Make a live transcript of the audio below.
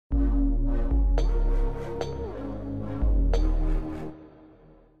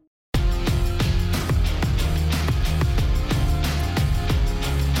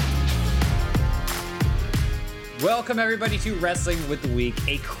Welcome everybody to Wrestling with the Week,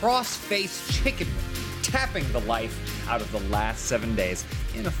 a cross-faced chicken wing, tapping the life out of the last 7 days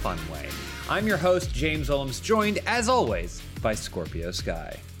in a fun way. I'm your host, James Olams, joined as always by Scorpio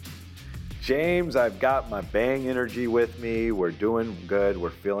Sky. James, I've got my Bang energy with me. We're doing good. We're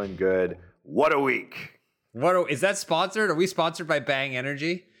feeling good. What a week. Is that sponsored? Are we sponsored by Bang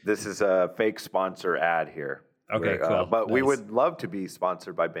Energy? This is a fake sponsor ad here. Okay, cool. But nice. We would love to be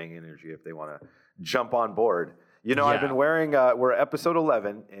sponsored by Bang Energy if they want to jump on board. You know, I've been wearing, we're episode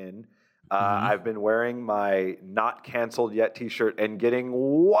 11 in. I've been wearing my not canceled yet t-shirt and getting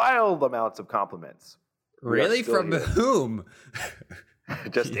wild amounts of compliments. Really? From whom?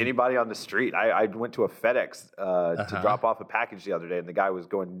 Just anybody on the street. I went to a FedEx to drop off a package the other day, and the guy was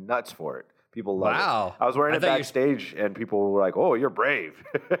going nuts for it. People love it. I was wearing it backstage, and people were like, oh, you're brave.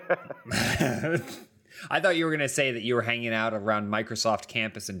 I thought you were going to say that you were hanging out around Microsoft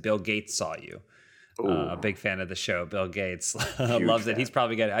campus and Bill Gates saw you. A big fan of the show. Bill Gates loves it. He's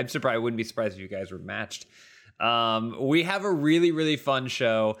probably got it. I'm surprised. I wouldn't be surprised if you guys were matched. We have a really, really fun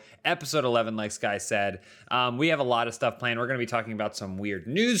show. Episode 11, like Sky said. We have a lot of stuff planned. We're going to be talking about some weird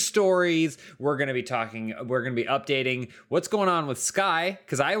news stories. We're going to be updating what's going on with Sky,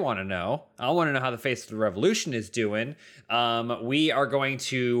 because I want to know. I want to know how the Face of the Revolution is doing. We are going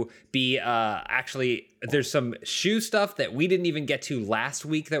to be, there's some shoe stuff that we didn't even get to last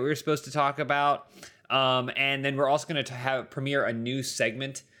week that we were supposed to talk about. And then we're also going to premiere a new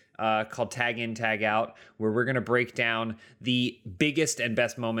segment called Tag In, Tag Out, where we're going to break down the biggest and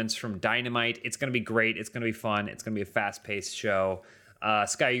best moments from Dynamite. It's going to be great. It's going to be fun. It's going to be a fast-paced show.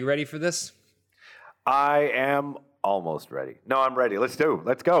 Sky, are you ready for this? I am almost ready. No, I'm ready. Let's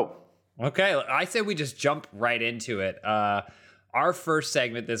go. Okay, I say we just jump right into it. Our first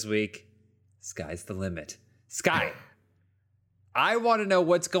segment this week, Sky's the Limit. Sky, I want to know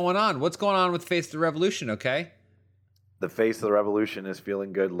what's going on. What's going on with Face of the Revolution, okay? The Face of the Revolution is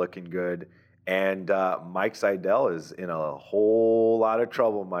feeling good, looking good. And Mike Seidel is in a whole lot of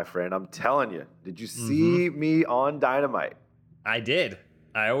trouble, my friend. I'm telling you. Did you see me on Dynamite? I did.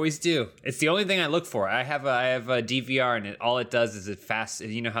 I always do. It's the only thing I look for. I have a DVR, and all it does is it fast.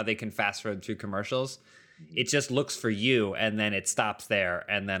 You know how they can fast forward through commercials? It just looks for you, and then it stops there,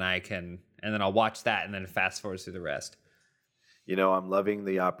 and then I'll watch that, and then it fast forwards through the rest. You know, I'm loving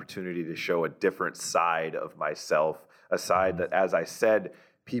the opportunity to show a different side of myself, a side that, as I said,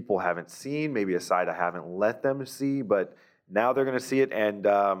 people haven't seen, maybe a side I haven't let them see, but now they're going to see it. And,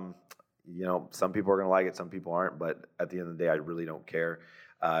 you know, some people are going to like it, some people aren't. But at the end of the day, I really don't care.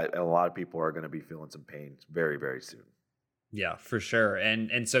 And a lot of people are going to be feeling some pain very, very soon. Yeah, for sure.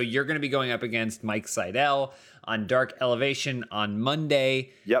 And so you're going to be going up against Mike Seidel on Dark Elevation on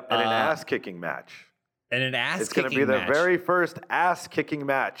Monday. Yep, and an ass-kicking match. It's going to be the very first ass-kicking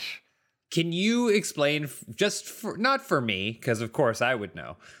match. Can you explain, not for me, because of course I would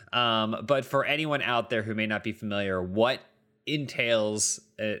know, but for anyone out there who may not be familiar, what entails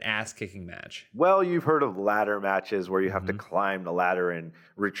an ass-kicking match? Well, you've heard of ladder matches where you have to climb the ladder and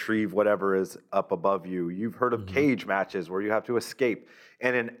retrieve whatever is up above you. You've heard of cage matches where you have to escape.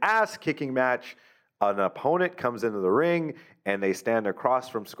 And an ass-kicking match, an opponent comes into the ring and they stand across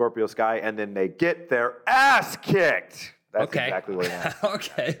from Scorpio Sky and then they get their ass kicked. That's exactly what it happens.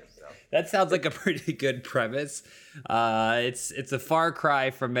 Okay. That sounds like a pretty good premise. It's a far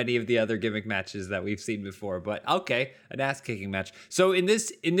cry from many of the other gimmick matches that we've seen before, but okay, an ass-kicking match. So in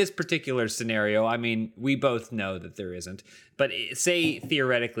this particular scenario, I mean, we both know that there isn't, but say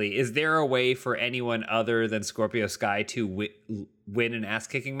theoretically, is there a way for anyone other than Scorpio Sky to win an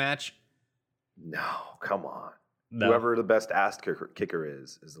ass-kicking match? No, come on. No. Whoever the best ass kicker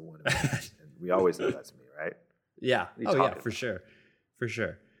is the one. And we always know that's me, right? Yeah. Oh yeah, for sure.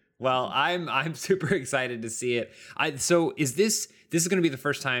 Well, I'm super excited to see it. So is this is going to be the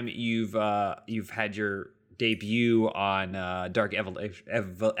first time you've had your debut on Dark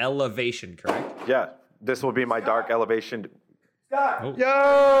Elevation, correct? Yeah, this will be my Dark Elevation. Stop. Oh.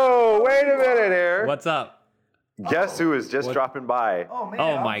 Yo, wait a minute here. What's up? Guess who is just dropping by? Oh, man.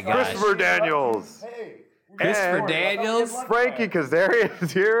 Oh, my gosh. Christopher Daniels. Hey. Christopher Daniels? Frankie Kazarian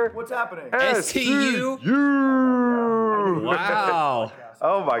is here. What's happening? STU? Wow.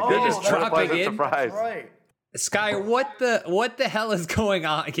 Oh my goodness! just dropping what a pleasant in? surprise. Right. Sky, what the hell is going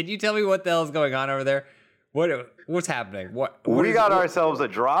on? Can you tell me what the hell is going on over there? What's happening? We got ourselves a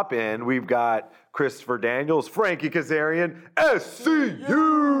drop in. We've got Christopher Daniels, Frankie Kazarian,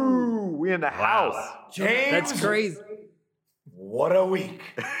 SCU. We in the house. James. That's crazy. What a week.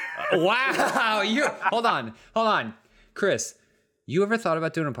 Wow. Hold on. Chris, you ever thought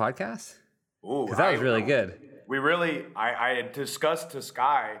about doing a podcast? Ooh, Because that was really good. I had discussed to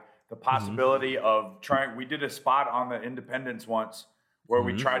Sky the possibility of trying. We did a spot on the Independence once where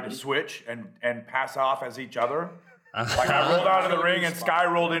we tried to switch and pass off as each other. Like I rolled out of the ring and Sky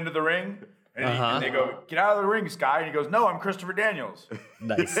rolled into the ring. And they go, get out of the ring, Sky. And he goes, no, I'm Christopher Daniels.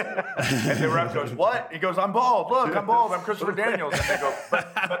 Nice. And the ref goes, what? He goes, I'm bald. Look, I'm bald. I'm Christopher Daniels. And they go,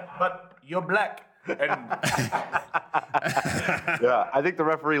 but you're black. And Yeah, I think the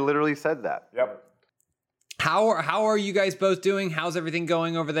referee literally said that. yep. How are you guys both doing? How's everything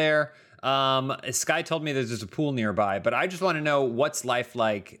going over there? Sky told me there's a pool nearby, but I just want to know what's life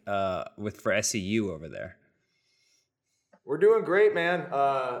like for SCU over there. We're doing great, man.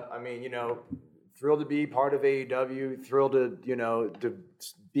 I mean, thrilled to be part of AEW. Thrilled to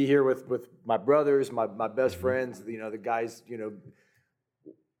be here with my brothers, my best friends. The guys.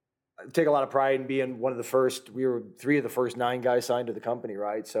 I take a lot of pride in being one of the first. We were 3 of the first 9 guys signed to the company,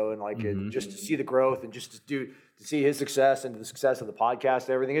 right? So, and just to see the growth and just to see his success and the success of the podcast and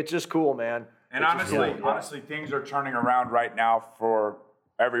everything, it's just cool, man. And honestly, things are turning around right now for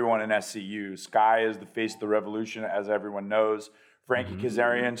everyone in SCU. Sky is the face of the revolution, as everyone knows. Frankie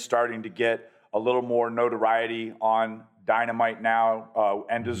Kazarian starting to get a little more notoriety on Dynamite now,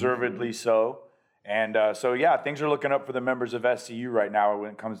 and deservedly so. And things are looking up for the members of SCU right now when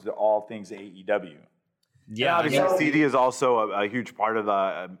it comes to all things AEW. Yeah, obviously CD is also a huge part of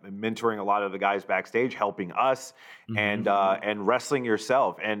mentoring a lot of the guys backstage, helping us, and wrestling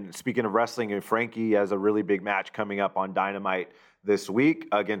yourself. And speaking of wrestling, Frankie has a really big match coming up on Dynamite this week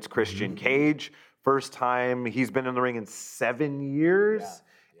against Christian Cage. First time he's been in the ring in 7 years. Yeah.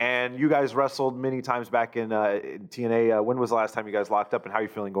 And you guys wrestled many times back in TNA. When was the last time you guys locked up, and how are you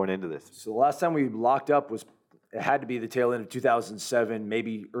feeling going into this? So the last time we locked up it had to be the tail end of 2007,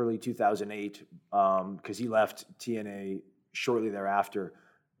 maybe early 2008, because he left TNA shortly thereafter.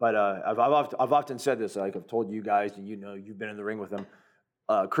 But I've often said this, like I've told you guys, and you've been in the ring with him.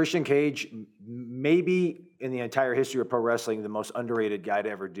 Christian Cage, maybe in the entire history of pro wrestling, the most underrated guy to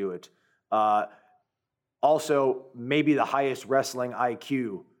ever do it. Also, maybe the highest wrestling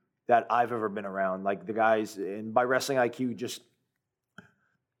IQ that I've ever been around. Like the guys, and by wrestling IQ, just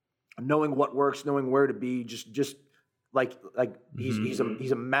knowing what works, knowing where to be, just like he's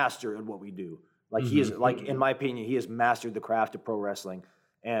a master at what we do. Like he is, like in my opinion, he has mastered the craft of pro wrestling,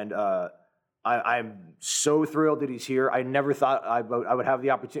 and I'm so thrilled that he's here. I never thought I would have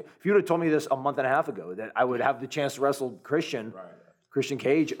the opportunity. If you would have told me this a month and a half ago, that I would have the chance to wrestle Christian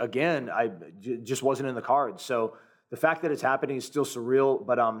Cage again, just wasn't in the cards. So the fact that it's happening is still surreal,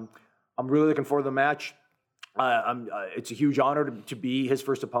 but I'm really looking forward to the match. It's a huge honor to be his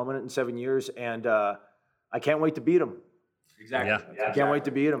first opponent in 7 years, and I can't wait to beat him. Exactly. Yeah. I can't wait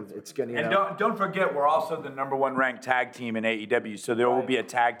to beat him. It's gonna. And don't forget, we're also the #1 ranked tag team in AEW, so there will be a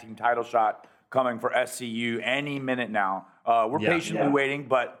tag team title shot coming for SCU any minute now. We're patiently waiting,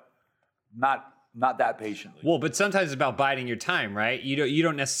 but not that patiently. Well, but sometimes it's about biding your time, right? You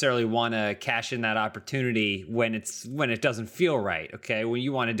don't necessarily want to cash in that opportunity when it doesn't feel right. Okay, when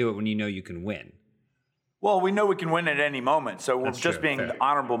you want to do it when you know you can win. Well, we know we can win at any moment, so we're just being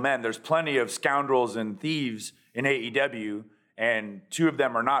honorable men. There's plenty of scoundrels and thieves in AEW, and 2 of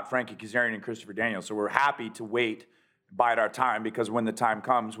them are not Frankie Kazarian and Christopher Daniels. So we're happy to bide our time, because when the time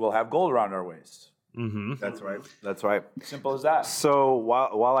comes, we'll have gold around our waists. Mm-hmm. That's right. Simple as that. So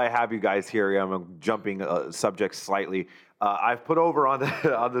while I have you guys here, I'm jumping subjects slightly. I've put over on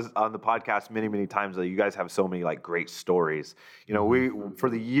the podcast many times that you guys have so many like great stories. We for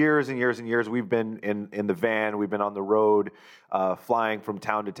the years and years and years we've been in the van, we've been on the road, flying from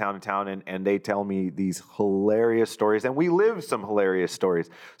town to town to town, and they tell me these hilarious stories, and we live some hilarious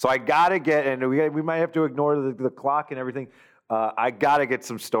stories. So I gotta get, and we might have to ignore the clock and everything. I gotta get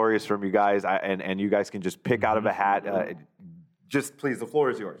some stories from you guys, and you guys can just pick out of a hat. Just please, the floor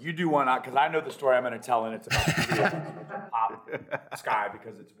is yours. You do one, because I know the story I'm going to tell, and it's about Pop Sky,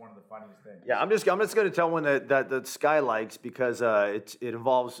 because it's one of the funniest things. Yeah, I'm just going to tell one that Sky likes, because it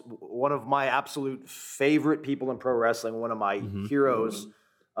involves one of my absolute favorite people in pro wrestling, one of my heroes,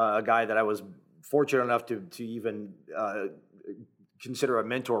 a guy that I was fortunate enough to even consider a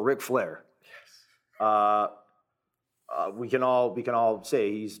mentor, Ric Flair. Yes. We can all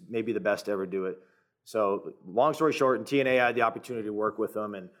say he's maybe the best to ever do it. So long story short, in TNA, I had the opportunity to work with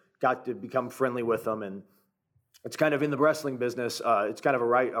him and got to become friendly with him. And it's kind of in the wrestling business, it's kind of a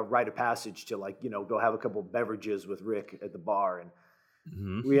rite of passage to go have a couple of beverages with Rick at the bar.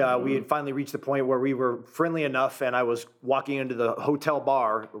 And we had finally reached the point where we were friendly enough, and I was walking into the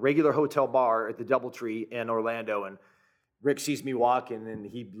regular hotel bar at the DoubleTree in Orlando, and Rick sees me walking, and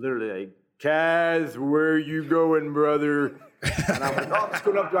he literally Kaz, where you going, brother? And I'm like, oh, let's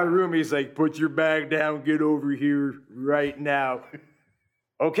go up to my room. He's like, put your bag down, get over here right now.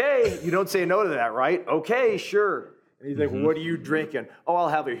 okay, you don't say no to that, right? Okay, sure. And he's like, what are you drinking? Oh, I'll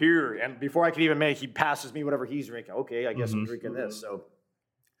have it here. And before I can even he passes me whatever he's drinking. Okay, I guess I'm drinking this. So,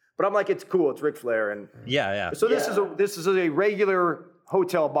 but I'm like, it's cool. It's Ric Flair. And yeah. So this is a regular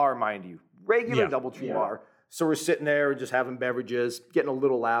hotel bar, mind you. Regular DoubleTree bar. So we're sitting there just having beverages, getting a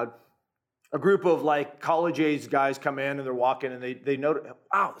little loud. A group of like college-age guys come in and they're walking and they notice,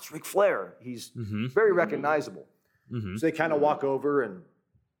 wow, it's Ric Flair. He's very recognizable. So they kind of walk over and,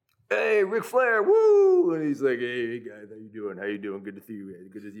 hey, Ric Flair, woo! And he's like, hey guys, how you doing? How you doing? Good to see you, man.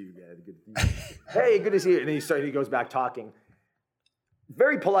 Good to see you, guys. Good to see you. Hey, good to see you. And he goes back talking.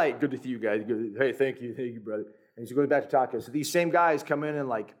 Very polite. Good to see you guys. Good. Hey, thank you, brother. And he goes back to talking. So these same guys come in and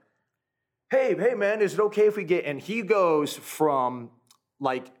like, hey, man, is it okay if we get? And he goes from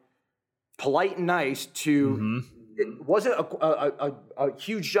like polite and nice to it wasn't a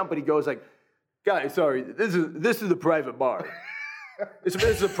huge jump, but he goes like, guys, sorry, this is a private bar. This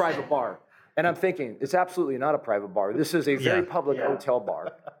is a private bar. And I'm thinking, it's absolutely not a private bar. This is a very public hotel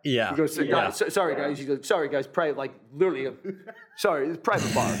bar. Yeah. He goes, sorry, guys. He goes, sorry, guys. Private, like, literally, sorry, it's a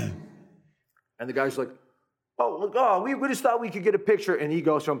private bar. And the guy's like, we just thought we could get a picture. And he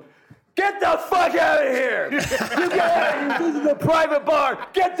goes from, get the fuck out of here. This is a private bar.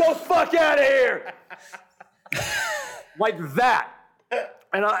 Get the fuck out of here. Like that.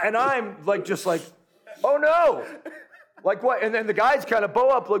 And I'm like, just like, oh no. Like what? And then the guys kind of bow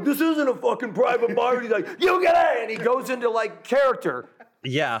up like, this isn't a fucking private bar. And he's like, you get it. And he goes into like character.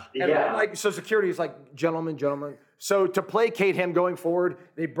 Yeah. And like, so security is like, gentlemen. So to placate him going forward,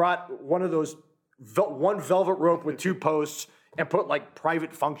 they brought one of those, one velvet rope with 2 posts and put like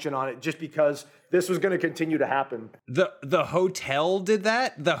private function on it just because this was going to continue to happen. The hotel did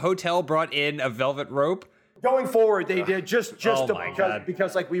that? The hotel brought in a velvet rope? Going forward, they did just God.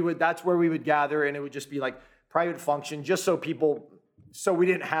 because like that's where we would gather and it would just be like private function just so we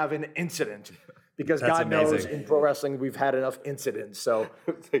didn't have an incident. Because That's God amazing. knows in pro wrestling we've had enough incidents. So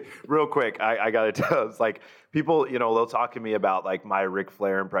real quick, I gotta tell, it's like people, they'll talk to me about like my Ric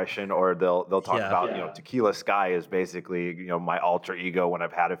Flair impression, or they'll talk about Tequila Sky is basically my alter ego when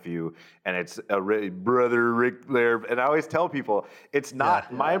I've had a few, and it's a brother Ric Flair, and I always tell people it's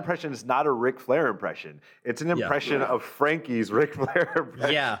not my impression is not a Ric Flair impression, it's an impression of Frankie's Ric Flair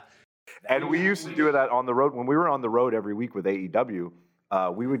impression. Yeah. And we used to do that on the road when we were on the road every week with AEW.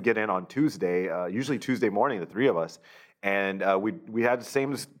 We would get in on Tuesday, usually Tuesday morning, the 3 of us, and we had the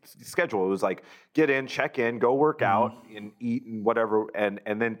same schedule. It was like get in, check in, go work out, and eat and whatever, and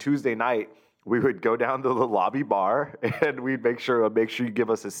then Tuesday night we would go down to the lobby bar and we'd make sure you give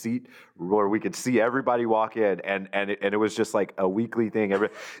us a seat where we could see everybody walk in, and it was just like a weekly thing.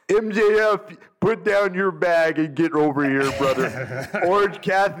 MJF, put down your bag and get over here, brother. Orange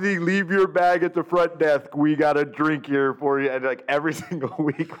Cassidy, leave your bag at the front desk. We got a drink here for you. And like every single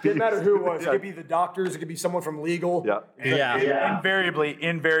week. Didn't matter who it was. It could be the doctors. It could be someone from legal. Yeah.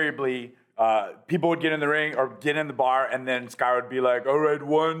 Invariably, people would get in the ring or get in the bar, and then Sky would be like, all right,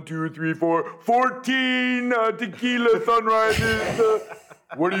 1, 2, 3, 4, 14 tequila sunrises.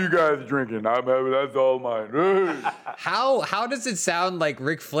 What are you guys drinking? I'm having, that's all mine. How does it sound like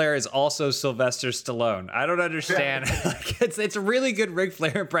Ric Flair is also Sylvester Stallone? I don't understand. Like, it's really good Ric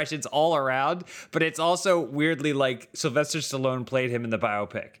Flair impressions all around, but it's also weirdly like Sylvester Stallone played him in the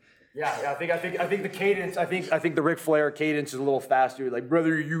biopic. Yeah, I think the cadence. I think the Ric Flair cadence is a little faster. Like,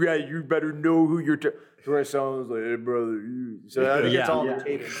 brother, you better know who you're. To our songs, like, hey, brother, you. So I think it's all the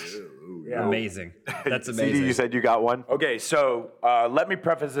cadence. Yeah. Amazing. That's amazing. CD, you said you got one? Okay, so let me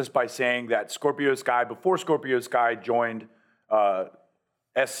preface this by saying that before Scorpio Sky joined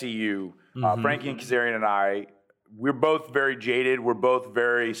SCU, Frankie and Kazarian and I, we're both very jaded. We're both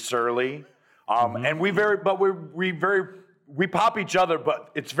very surly, and we pop each other, but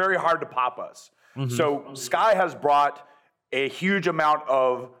it's very hard to pop us. So Sky has brought a huge amount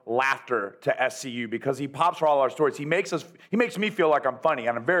of laughter to SCU because he pops for all our stories. He makes me feel like I'm funny,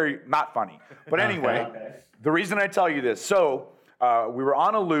 and I'm very not funny. But anyway, the reason I tell you this, so we were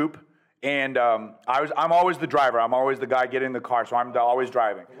on a loop, and I'm always the driver. I'm always the guy getting in the car, so I'm always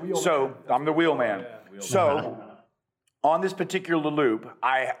driving. So I'm the wheel man. So on this particular loop,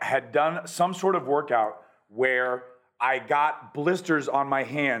 I had done some sort of workout where I got blisters on my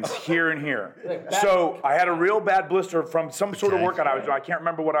hands here and here. So I had a real bad blister from some sort of workout I was doing. I can't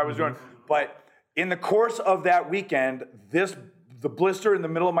remember what I was doing. But in the course of that weekend, the blister in the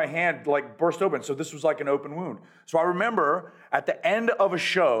middle of my hand like burst open. So this was like an open wound. So I remember at the end of a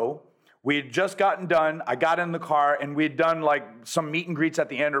show, we had just gotten done. I got in the car and we had done like some meet and greets at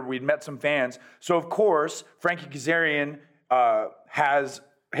the end, or we'd met some fans. So of course, Frankie Kazarian has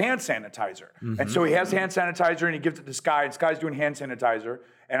hand sanitizer. And so he has hand sanitizer and he gives it to Sky, and Sky's doing hand sanitizer,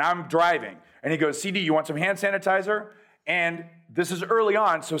 and I'm driving. And he goes, CD, you want some hand sanitizer? And this is early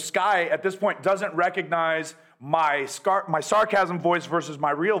on, so Sky at this point doesn't recognize my sarcasm voice versus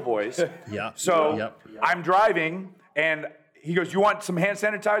my real voice. So I'm driving, and he goes, you want some hand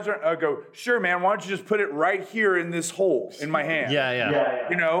sanitizer? And I go, sure, man, why don't you just put it right here in this hole in my hand?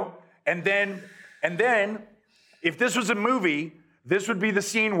 You know? And then, if this was a movie, this would be the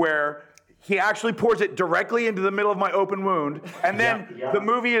scene where he actually pours it directly into the middle of my open wound. And then the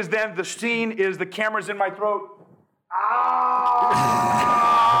movie is then, the scene is the camera's in my throat.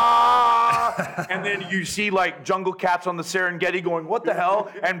 And then you see like jungle cats on the Serengeti going, what the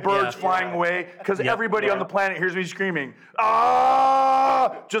hell? And birds flying away because everybody on the planet hears me screaming,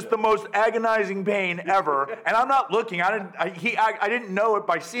 just the most agonizing pain ever. And I'm not looking. I didn't know it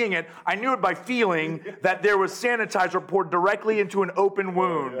by seeing it. I knew it by feeling that there was sanitizer poured directly into an open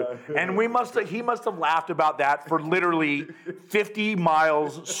wound. And he must have laughed about that for literally 50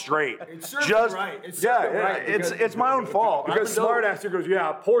 miles straight. It's right. It's my own fault. Because smartass goes,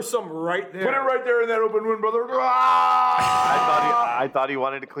 pour some right there. Put it right there in that open wound, brother. I thought he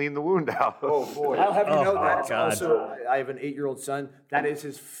wanted to clean the wound out. Oh boy! I'll have you know that also. I have an 8-year-old son. That is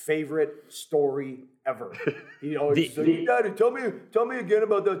his favorite story ever. He always says, "Daddy, tell me again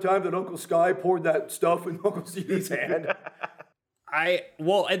about that time that Uncle Sky poured that stuff in Uncle CD's hand."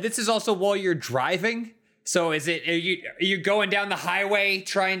 And this is also while you're driving. So are you going down the highway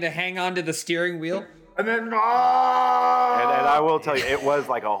trying to hang on to the steering wheel? And then, and I will tell you, it was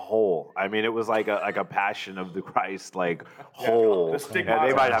like a hole. I mean, it was like a Passion of the Christ hole. And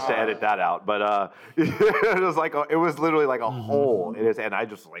they might have to edit that out, but it was literally like a hole in his hand. I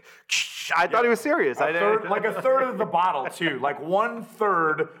just I thought he was serious. Like a third of the bottle too, like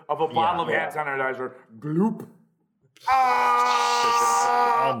 1/3 of a bottle of hand sanitizer. Gloop.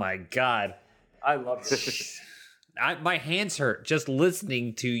 Oh my God! I love it. My hands hurt just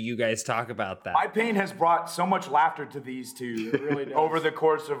listening to you guys talk about that. My pain has brought so much laughter to these two over the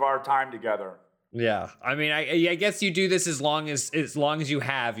course of our time together. Yeah, I mean, I guess you do this as long as you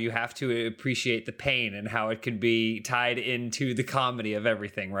have to appreciate the pain and how it could be tied into the comedy of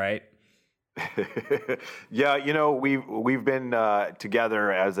everything, right? Yeah, we've been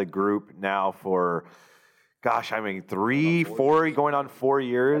together as a group now for, gosh, I mean, 4 going on 4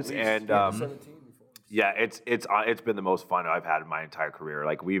 years, and 17. yeah, it's been the most fun I've had in my entire career.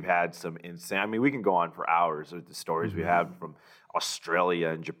 Like, we've had some insane. I mean, we can go on for hours with the stories we have from Australia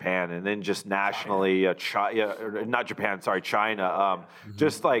and Japan, and then just nationally, China.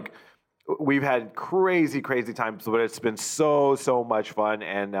 Just like, we've had crazy times, but it's been so much fun.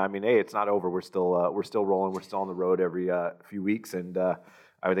 And I mean, hey, it's not over. We're still rolling. We're still on the road every few weeks, and I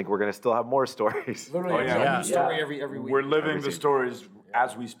think we're gonna still have more stories. Literally, a new story every week. We're living the stories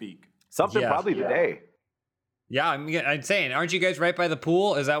as we speak. Something probably today. Yeah, I'm saying, aren't you guys right by the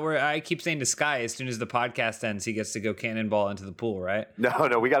pool? Is that where I keep saying to Sky, as soon as the podcast ends, he gets to go cannonball into the pool, right?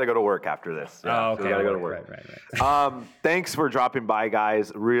 No, we got to go to work after this. Yeah, okay. We got to go to work. Right. Thanks for dropping by,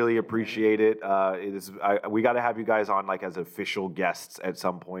 guys. Really appreciate it. We got to have you guys on as official guests at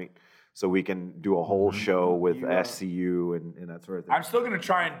some point, so we can do a whole show with SCU and that sort of thing. I'm still going to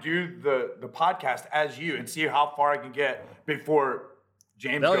try and do the podcast as you and see how far I can get before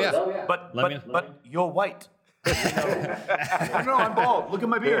James goes. Yeah. But you're white. No, I'm bald. Look at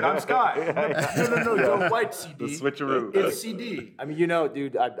my beard. I'm Sky. No, you're white, CD. The switcheroo. It's CD. I mean,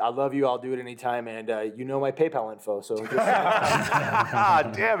 dude, I love you. I'll do it anytime, and my PayPal info. So just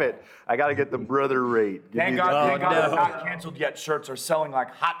damn it! I got to get the brother rate. Thank God it's not canceled yet. Shirts are selling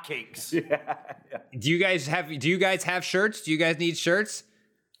like hotcakes. Yeah. Do you guys have shirts? Do you guys need shirts?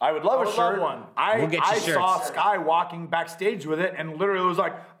 I would love a shirt. One. We'll get you I saw shirts. Sky walking backstage with it, and literally was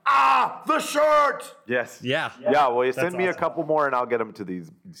like, the shirt. Yes. Yeah. Yeah. Well, you send me a couple more, and I'll get them to these.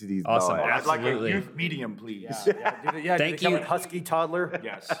 Awesome. dogs. I'd like a Absolutely. youth medium, please. Thank you. Husky toddler.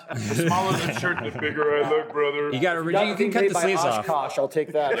 Yes. The smaller the shirt, the bigger I look, brother. You can cut the sleeves off. Oshkosh, I'll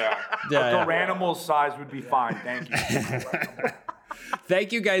take that. Yeah. The animal size would be fine. Thank you.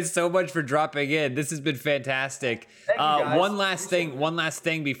 Thank you guys so much for dropping in. This has been fantastic. One last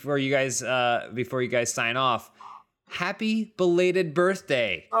thing before you guys sign off. Happy belated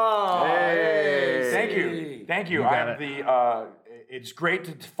birthday. Oh, hey. Thank you. I have it's great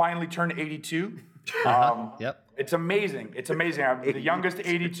to finally turn 82. Yep. It's amazing. I'm the youngest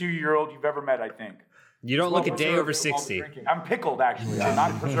 82-year-old you've ever met, I think. You don't look a day over 60. I'm pickled, actually. I'm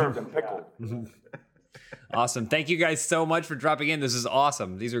not preserved. I'm pickled. Awesome. Thank you guys so much for dropping in. This is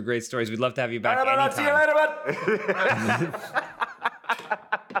awesome. These are great stories. We'd love to have you back anytime. See you later, bud.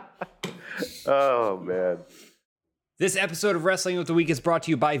 Oh man. This episode of Wrestling with the Week is brought to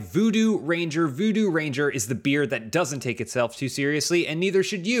you by Voodoo Ranger. Voodoo Ranger is the beer that doesn't take itself too seriously, and neither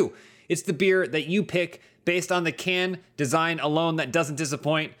should you. It's the beer that you pick based on the can design alone that doesn't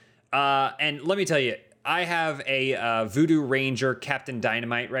disappoint. And let me tell you, I have a Voodoo Ranger Captain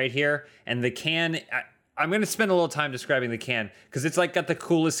Dynamite right here, and the can, I'm going to spend a little time describing the can because it's like got the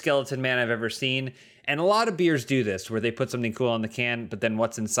coolest skeleton man I've ever seen. And a lot of beers do this where they put something cool on the can, but then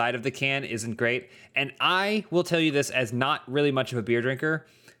what's inside of the can isn't great. And I will tell you this as not really much of a beer drinker.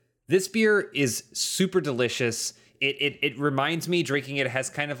 This beer is super delicious. It reminds me, drinking it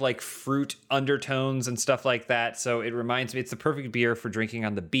has kind of like fruit undertones and stuff like that. So it reminds me, it's the perfect beer for drinking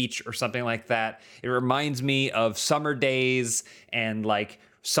on the beach or something like that. It reminds me of summer days and like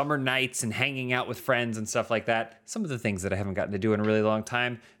summer nights and hanging out with friends and stuff like that. Some of the things that I haven't gotten to do in a really long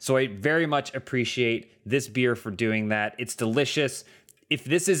time. So I very much appreciate this beer for doing that. It's delicious. If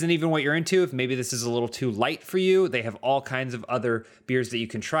this isn't even what you're into, if maybe this is a little too light for you, they have all kinds of other beers that you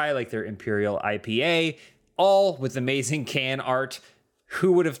can try, like their Imperial IPA, all with amazing can art.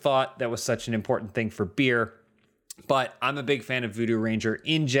 Who would have thought that was such an important thing for beer? But I'm a big fan of Voodoo Ranger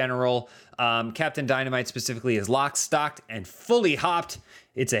in general. Captain Dynamite specifically is locked, stocked, and fully hopped.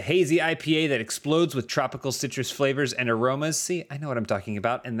 It's a hazy IPA that explodes with tropical citrus flavors and aromas. See, I know what I'm talking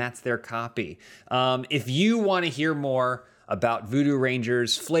about, and that's their copy. If you want to hear more about Voodoo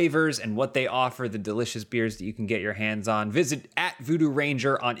Ranger's flavors and what they offer, the delicious beers that you can get your hands on, visit @Voodoo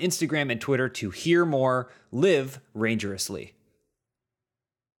Ranger on Instagram and Twitter to hear more. Live Rangerously.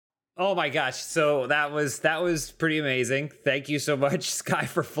 Oh my gosh, so that was pretty amazing. Thank you so much, Sky,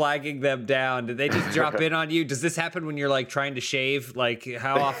 for flagging them down. Did they just drop in on you? Does this happen when you're like trying to shave? Like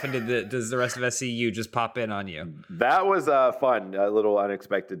how often does the rest of SCU just pop in on you? That was fun, a little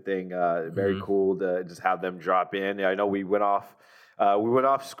unexpected thing. Very cool to just have them drop in. I know we went off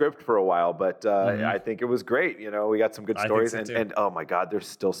script for a while, but I think it was great. You know, we got some good stories, and oh my God, there's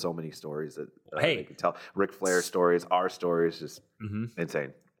still so many stories that they can tell. Ric Flair stories, our stories, just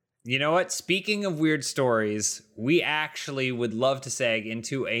insane. You know what? Speaking of weird stories, we actually would love to seg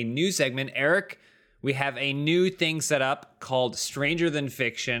into a new segment. Eric, we have a new thing set up called Stranger Than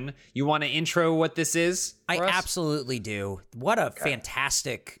Fiction. You want to intro what this is? I absolutely do. What a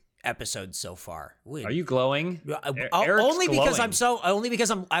fantastic episode so far. Are you glowing? Only because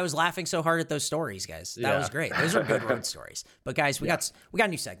I was laughing so hard at those stories, guys. That was great. Those are good road stories. But guys, we got a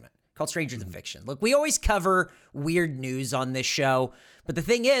new segment called Stranger Than Fiction. Look, we always cover weird news on this show, but the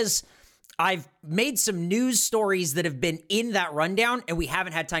thing is, I've made some news stories that have been in that rundown, and we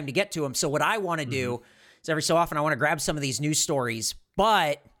haven't had time to get to them. So what I want to do is every so often I want to grab some of these news stories,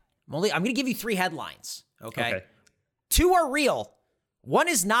 but I'm going to give you 3 headlines, okay? 2 are real, 1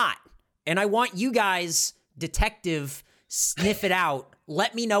 is not, and I want you guys, detective, sniff it out.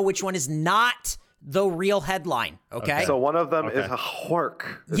 Let me know which one is not the real headline, okay? So one of them is a hork.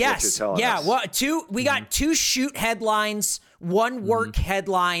 Yes. Well, we got 2 shoot headlines, 1 work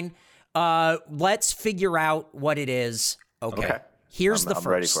headline. Let's figure out what it is. Okay. Here's the first.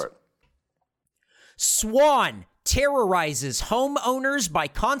 I'm ready for it. Swan terrorizes homeowners by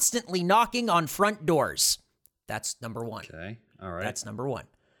constantly knocking on front doors. That's number 1. Okay. All right. That's number 1.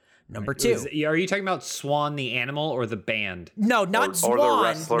 Number 2. Are you talking about Swan the animal or the band? No, not Swan. Or the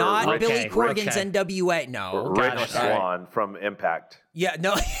wrestler, not Billy Corgan's NWA. No. Rich Swan from Impact. Yeah,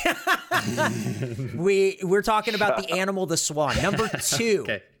 no. We're talking about the animal, the swan. Number 2.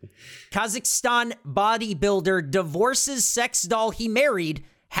 Okay. Kazakhstan bodybuilder divorces sex doll he married,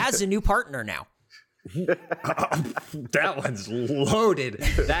 has a new partner now. That one's loaded.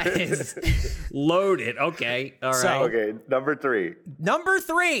 That is loaded. Okay. All right. Okay. Number 3. Number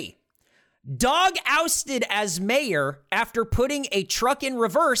 3. Dog ousted as mayor after putting a truck in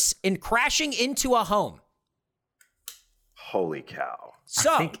reverse and crashing into a home. Holy cow.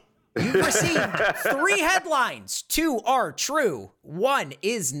 So, you've received 3 headlines. 2 are true. 1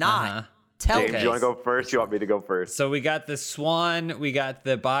 is not. Tell James, you want to go first? You want me to go first? So we got the swan, we got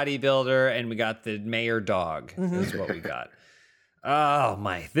the bodybuilder, and we got the mayor dog. Is what we got. Oh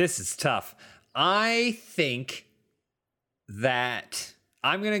my, this is tough. I think that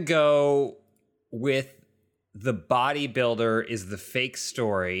I'm going to go with the bodybuilder is the fake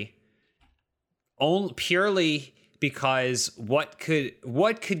story, only purely because what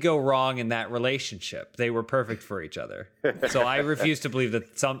could go wrong in that relationship? They were perfect for each other. So I refuse to believe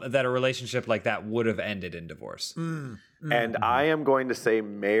that a relationship like that would have ended in divorce. And I am going to say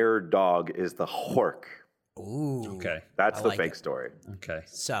Mayor Dog is the hork. Ooh. Okay. That's the fake story. Okay.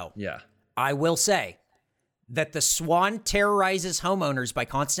 So, yeah. I will say that the swan terrorizes homeowners by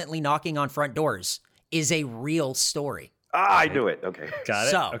constantly knocking on front doors is a real story. I knew it. Okay. Got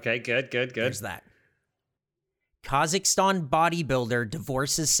it. So, okay, good. There's that. Kazakhstan bodybuilder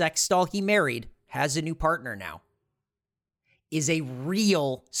divorces sex doll he married, has a new partner now, is a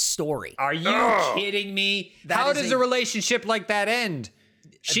real story. Are you kidding me? How does a relationship like that end?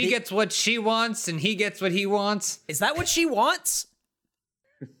 She gets what she wants and he gets what he wants. Is that what she wants?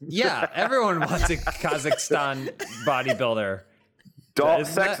 Yeah, everyone wants a Kazakhstan bodybuilder.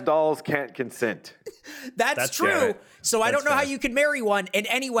 Sex dolls can't consent. That's true. fair. So I don't know how fair. you could marry one. And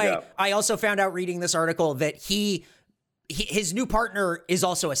anyway, I also found out reading this article that his new partner is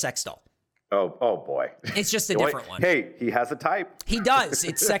also a sex doll. Oh boy. It's just a different one. Hey, he has a type. He does.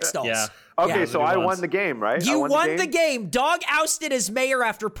 It's sex dolls. Yeah. Okay, Yeah. so I won the game, right? You I won the game. Dog ousted as mayor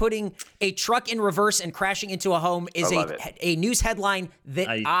after putting a truck in reverse and crashing into a home is love a news headline that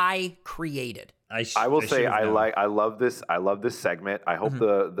I created. I will say I love this. I love this segment. I hope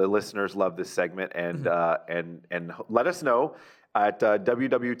the listeners love this segment and let us know at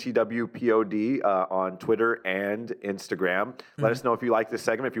WWTWPOD on Twitter and Instagram. Let us know if you like this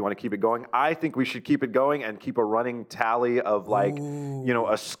segment, if you want to keep it going. I think we should keep it going and keep a running tally of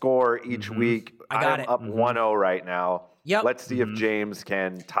a score each week. I got am up 1-0 right now. Yep. Let's see if James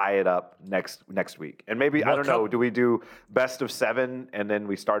can tie it up next week. And maybe, I don't know, do we do best of 7 and then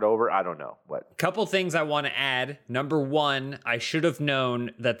we start over? I don't know. What? Couple things I want to add. Number one, I should have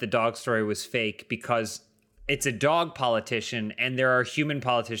known that the dog story was fake because it's a dog politician and there are human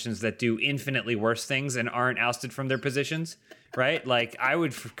politicians that do infinitely worse things and aren't ousted from their positions, right? Like, I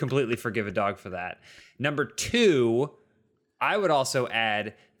would completely forgive a dog for that. Number two, I would also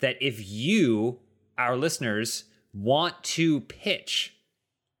add that if you, our listeners, want to pitch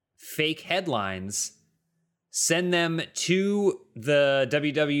fake headlines, send them to the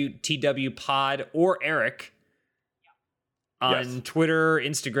WWTW pod or Eric on Twitter,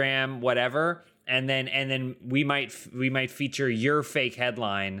 Instagram, whatever, and then we might feature your fake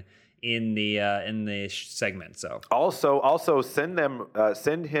headline in the segment. So also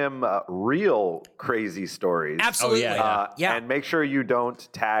send him real crazy stories. Absolutely. Yeah. And make sure you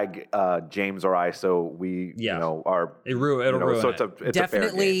don't tag James or I, so we are it'll ruin so it. it's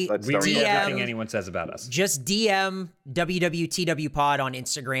Definitely a fair game. We read DM everything anyone says about us. Just DM WWTW pod on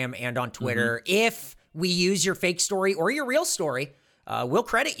Instagram and on Twitter. If we use your fake story or your real story, we'll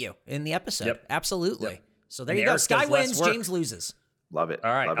credit you in the episode. Yep. Absolutely. Yep. So there And you go. Eric Sky does less wins, work. James loses. Love it.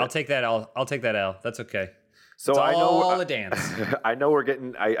 All right, Love I'll it. take that L. I'll take that L. That's okay. So It's I know all a dance. I know we're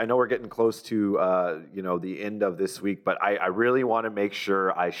getting close to the end of this week, but I really want to make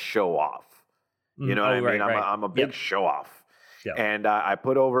sure I show off. You know what I mean? Right. I'm a big show off. Yep. And I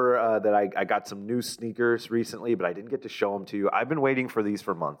put over that I got some new sneakers recently, but I didn't get to show them to you. I've been waiting for these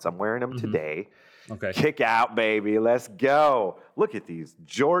for months. I'm wearing them today. Okay. Kick out, baby. Let's go. Look at these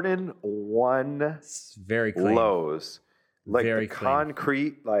Jordan 1 It's very clean. lows. Like Very the clean.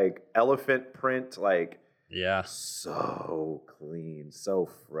 concrete, like elephant print, like Yeah. so clean, so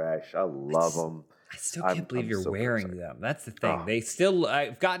fresh. I love them. I still can't believe you're so wearing excited. them. That's the thing. Oh. They still,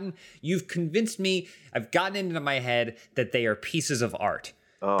 you've convinced me, I've gotten into my head that they are pieces of art.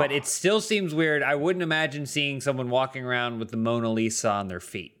 But it still seems weird. I wouldn't imagine seeing someone walking around with the Mona Lisa on their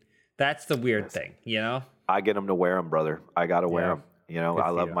feet. That's the weird thing, you know? I get them to wear them, brother. I got to wear them. You know, Good I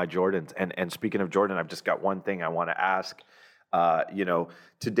for love you. my Jordans. And speaking of Jordan, I've just got one thing I want to ask.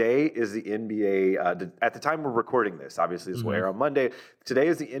 Today is the NBA, at the time we're recording this, obviously this will air on Monday. Today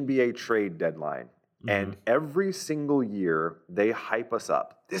is the NBA trade deadline. And every single year they hype us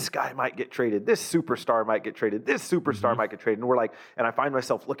up. This guy might get traded. This superstar might get traded. This superstar might get traded. And we're like, and I find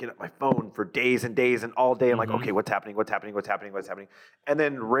myself looking at my phone for days and days and all day. I'm like, okay, what's happening? What's happening? What's happening? What's happening? And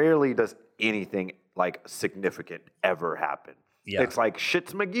then rarely does anything like significant ever happen. Yeah. It's like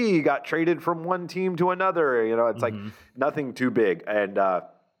Shits McGee got traded from one team to another. You know, it's like nothing too big. And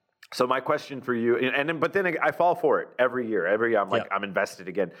so my question for you, but then I fall for it every year. Every year I'm like, I'm invested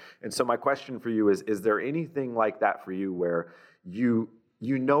again. And so my question for you is there anything like that for you where you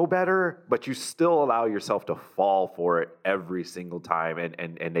know better, but you still allow yourself to fall for it every single time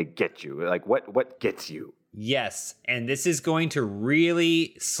and they get you? Like what gets you? Yes, and this is going to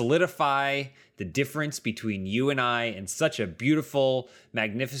really solidify the difference between you and I in such a beautiful,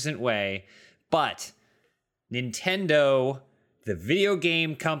 magnificent way. But Nintendo, the video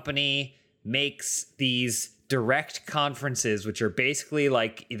game company, makes these direct conferences, which are basically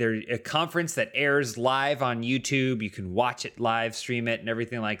like either a conference that airs live on YouTube. You can watch it, live stream it, and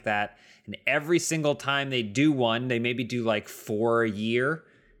everything like that. And every single time they do one, they maybe do like 4 a year.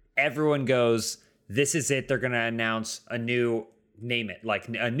 Everyone goes, this is it. They're going to announce a new, name it, like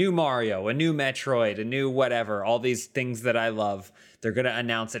a new Mario, a new Metroid, a new whatever, all these things that I love. they're going to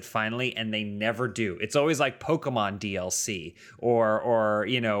announce it finally, and they never do. It's always like Pokemon DLC or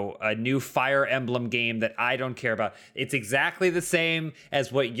you know, a new Fire Emblem game that I don't care about. It's exactly the same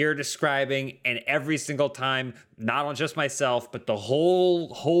as what you're describing, and every single time, not on just myself, but the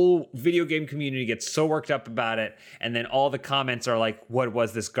whole video game community gets so worked up about it, and then all the comments are like, what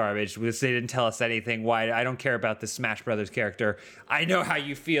was this garbage? They didn't tell us anything. Why? I don't care about this Smash Brothers character. I know how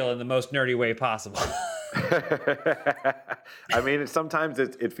you feel in the most nerdy way possible. I mean, sometimes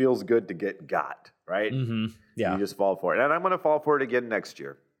it feels good to get got, right? Yeah. You just fall for it. And I'm going to fall for it again next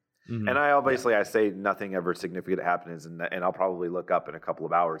year. And I obviously I say nothing ever significant happens, and I'll probably look up in a couple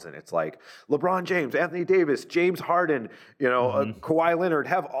of hours, and it's like LeBron James, Anthony Davis, James Harden, you know, Kawhi Leonard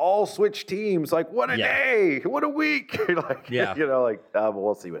have all switched teams. Like, what a day, what a week! Like, you know, like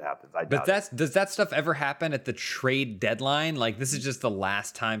we'll see what happens. But does that stuff ever happen at the trade deadline? Like, this is just the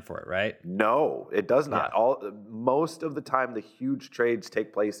last time for it, right? No, it does not. Most of the time, the huge trades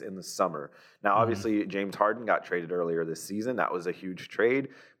take place in the summer. Now, obviously, James Harden got traded earlier this season. That was a huge trade.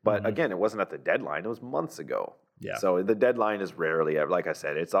 But again, it wasn't at the deadline. It was months ago. Yeah. So the deadline is rarely, like I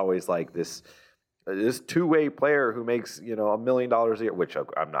said, it's always like this two-way player who makes, you know, $1 million a year, which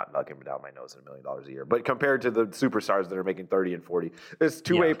I'm not knocking down my nose at $1 million a year. But compared to the superstars that are making 30 and 40, this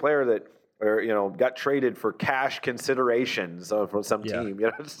two-way player that, or, you know, got traded for cash considerations from some team. You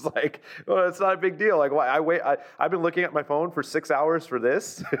know, it's just like, well, it's not a big deal. Like, why? I've been looking at my phone for 6 hours for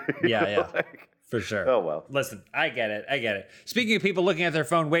this. Like, for sure. Oh, well. Listen, I get it. Speaking of people looking at their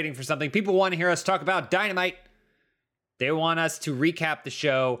phone waiting for something, people want to hear us talk about Dynamite. They want us to recap the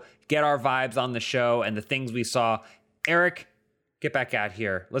show, get our vibes on the show and the things we saw. Eric, get back out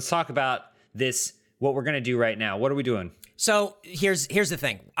here. Let's talk about this, what we're going to do right now. What are we doing? So here's the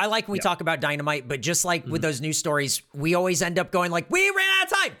thing. I like when we talk about Dynamite, but just like with those news stories, we always end up going like, we ran out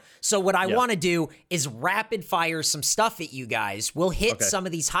of time. So what I want to do is rapid fire some stuff at you guys. We'll hit some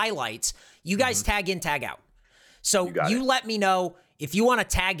of these highlights. You guys tag in, tag out. So you let me know if you want to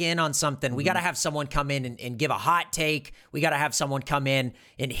tag in on something. We got to have someone come in and give a hot take. We got to have someone come in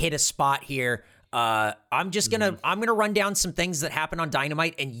and hit a spot here. I'm just gonna run down some things that happen on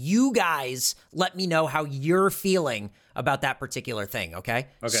Dynamite, and you guys let me know how you're feeling about that particular thing. Okay.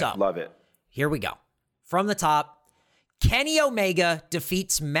 So love it. Here we go. From the top, Kenny Omega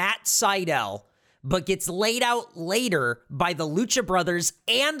defeats Matt Sydal, but gets laid out later by the Lucha Brothers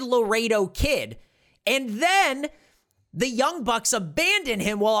and Laredo Kid, and then the Young Bucks abandon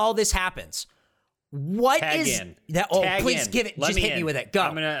him while all this happens. What Tag is in. that? Oh, Tag please in. give it. Let Just me hit in. me with it. Go.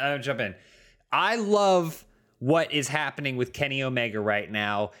 I'm gonna jump in. I love what is happening with Kenny Omega right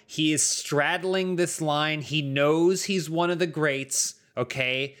now. He is straddling this line. He knows he's one of the greats,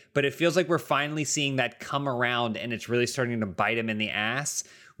 okay? But it feels like we're finally seeing that come around, and it's really starting to bite him in the ass.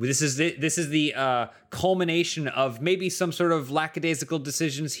 This is the culmination of maybe some sort of lackadaisical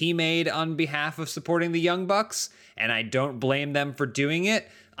decisions he made on behalf of supporting the Young Bucks, and I don't blame them for doing it.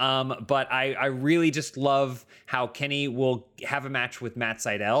 But I really just love how Kenny will have a match with Matt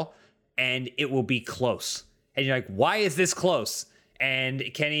Sydal, and it will be close. And you're like, why is this close? And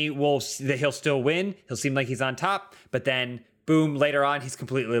Kenny he'll still win. He'll seem like he's on top, but then boom, later on, he's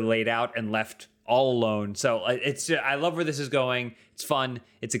completely laid out and left all alone. So I love where this is going. It's fun.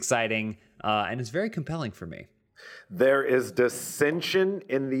 It's exciting. And it's very compelling for me. There is dissension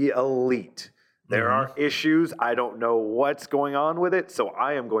in the elite. There are issues. I don't know what's going on with it. So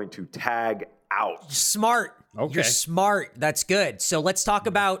I am going to tag out. Smart. Okay. You're smart. That's good. So let's talk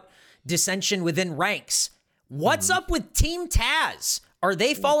about dissension within ranks. What's up with Team Taz? Are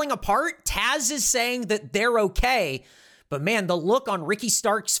they falling apart? Taz is saying that they're okay, but man, the look on Ricky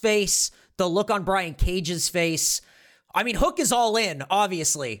Stark's face, the look on Brian Cage's face. I mean, Hook is all in,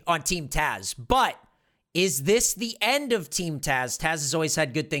 obviously, on Team Taz, but is this the end of Team Taz? Taz has always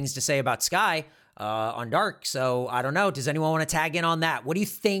had good things to say about Sky on Dark, so I don't know. Does anyone want to tag in on that? What do you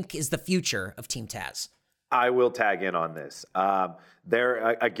think is the future of Team Taz? I will tag in on this.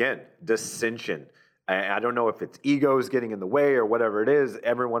 Again, dissension. I don't know if it's egos getting in the way or whatever it is.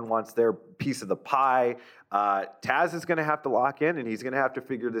 Everyone wants their piece of the pie. Taz is going to have to lock in, and he's going to have to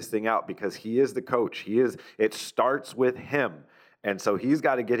figure this thing out because he is the coach. It starts with him. And so he's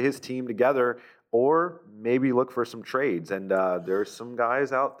got to get his team together or maybe look for some trades. And there's some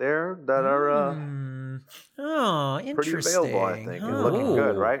guys out there that are pretty available, I think, and looking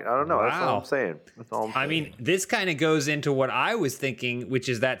good, right? I don't know. That's all I'm saying. I mean, this kind of goes into what I was thinking, which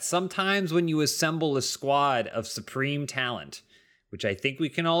is that sometimes when you assemble a squad of supreme talent, which I think we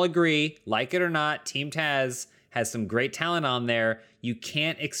can all agree, like it or not, Team Taz has some great talent on there. You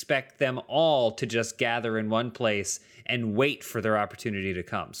can't expect them all to just gather in one place and wait for their opportunity to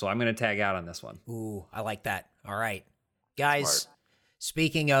come. So I'm going to tag out on this one. Ooh, I like that. All right. Guys,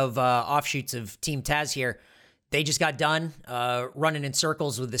 Speaking of offshoots of Team Taz here, they just got done running in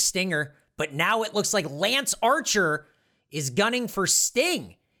circles with the Stinger, but now it looks like Lance Archer is gunning for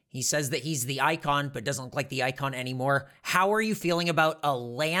Sting. He says that he's the icon, but doesn't look like the icon anymore. How are you feeling about a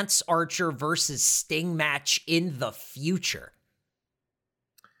Lance Archer versus Sting match in the future?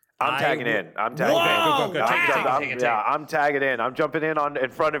 I'm tagging in. I'm tagging in. I'm tagging in. I'm jumping in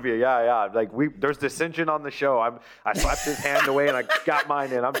front of you. Yeah. Like there's dissension on the show. I slapped his hand away and I got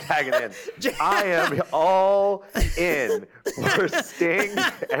mine in. I'm tagging in. I am all in for Sting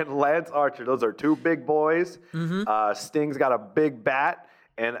and Lance Archer. Those are two big boys. Sting's got a big bat,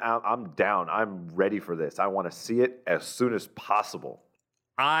 and I'm down. I'm ready for this. I want to see it as soon as possible.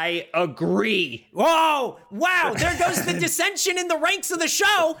 I agree. Whoa! Wow! There goes the dissension in the ranks of the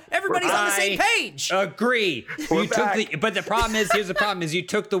show. Everybody's on the same page. Agree. But the problem is, here's the problem: is you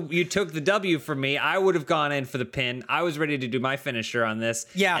took the W from me. I would have gone in for the pin. I was ready to do my finisher on this.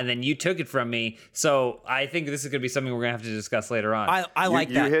 Yeah. And then you took it from me. So I think this is going to be something we're going to have to discuss later on. I like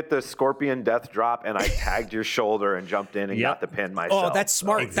that. You hit the Scorpion Death Drop, and I tagged your shoulder and jumped in and got the pin myself. Oh, that's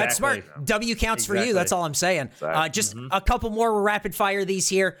smart. Exactly. That's smart. W counts for you. That's all I'm saying. Exactly. Just a couple more rapid fire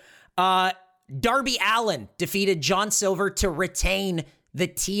these here. Darby Allin defeated John Silver to retain the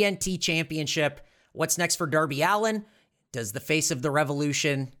TNT Championship. What's next for Darby Allin? Does the face of the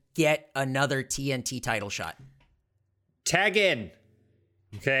Revolution get another TNT title shot? Tag in.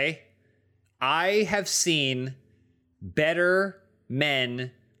 Okay. I have seen better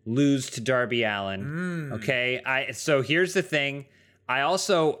men lose to Darby Allin. Okay. So here's the thing. I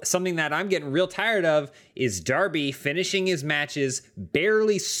also, something that I'm getting real tired of is Darby finishing his matches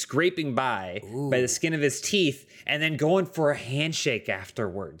barely scraping by the skin of his teeth and then going for a handshake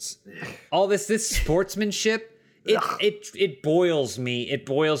afterwards. All this sportsmanship, it boils me. It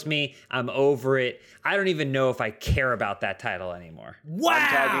boils me. I'm over it. I don't even know if I care about that title anymore.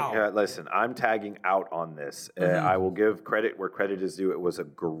 Wow. I'm tagging out on this. I will give credit where credit is due. It was a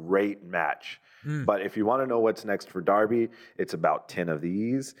great match. But if you want to know what's next for Darby, it's about 10 of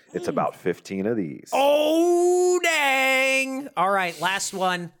these. It's about 15 of these. Oh, dang. All right, last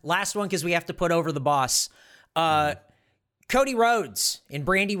one because we have to put over the boss. Cody Rhodes and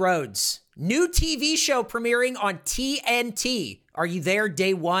Brandy Rhodes. New TV show premiering on TNT. Are you there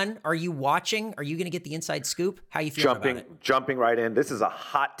day one? Are you watching? Are you going to get the inside scoop? How you feeling about it? Jumping right in. This is a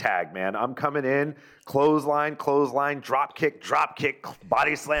hot tag, man. I'm coming in. Clothesline, drop kick,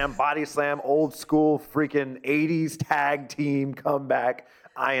 body slam, old school freaking 80s tag team comeback.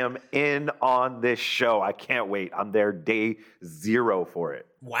 I am in on this show. I can't wait. I'm there day 0 for it.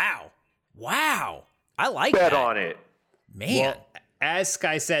 Wow. I like that. Bet on it. Man. Well, as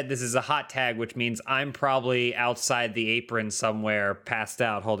Sky said, this is a hot tag, which means I'm probably outside the apron somewhere, passed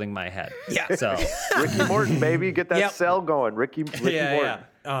out, holding my head. Yeah. So Ricky Morton, baby, get that cell going. Ricky Morton.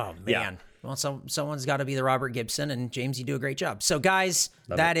 Oh, man. Yeah. Well, someone's got to be the Robert Gibson, and James, you do a great job. So, guys,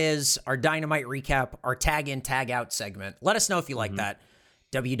 that is our Dynamite recap, our tag in, tag out segment. Let us know if you like that.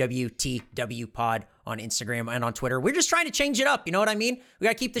 WWTW Pod on Instagram and on Twitter. We're just trying to change it up. You know what I mean? We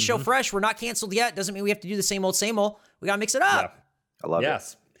got to keep the show fresh. We're not canceled yet. Doesn't mean we have to do the same old. We got to mix it up. Yeah. I love it.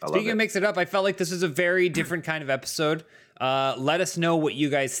 Speaking of mix it up, I felt like this was a very different kind of episode. Let us know what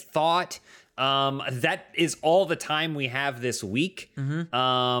you guys thought. That is all the time we have this week.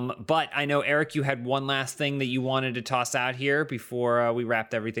 But I know, Eric, you had one last thing that you wanted to toss out here before we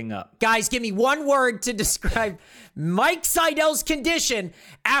wrapped everything up. Guys, give me one word to describe Mike Seidel's condition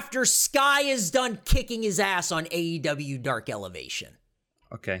after Sky is done kicking his ass on AEW Dark Elevation.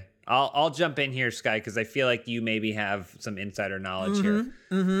 Okay. I'll jump in here, Sky, because I feel like you maybe have some insider knowledge here.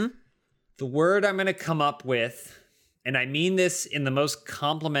 The word I'm going to come up with, and I mean this in the most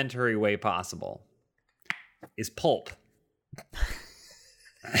complimentary way possible, is pulp.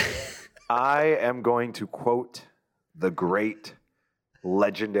 I am going to quote the great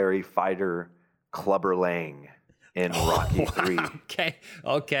legendary fighter Clubber Lang in Rocky 3.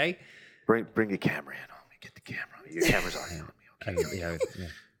 Okay. Bring a camera in on me. Get the camera on me. Your camera's already on me. Okay. Yeah.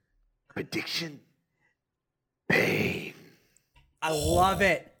 Prediction. Pain. I love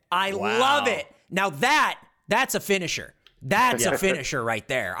it. I love it. Now that's a finisher. That's a finisher right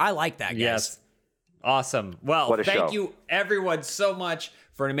there. I like that, guys. Yes. Awesome. Well, thank you everyone so much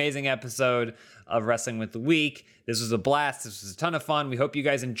for an amazing episode of Wrestling with the Week. This was a blast. This was a ton of fun. We hope you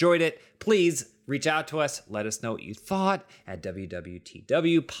guys enjoyed it. Please reach out to us. Let us know what you thought at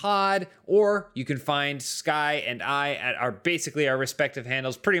WWTW Pod, or you can find Sky and I at our respective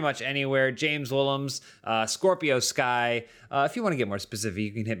handles pretty much anywhere. James Willems, Scorpio Sky. If you want to get more specific,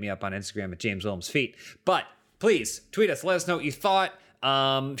 you can hit me up on Instagram at James Willems Feet. But please tweet us. Let us know what you thought.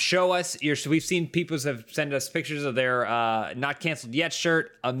 Show us we've seen people have sent us pictures of their Not Canceled Yet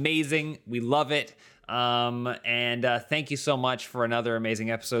shirt. Amazing. We love it. And thank you so much for another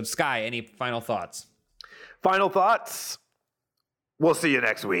amazing episode. Sky, any final thoughts? Final thoughts. We'll see you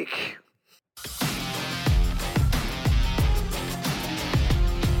next week.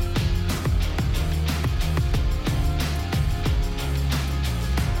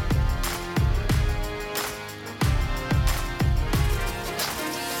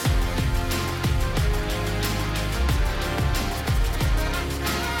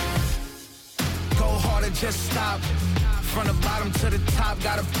 Just stop. From the bottom to the top,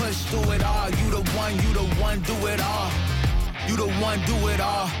 gotta push through it all. You the one, do it all. You the one, do it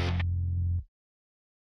all.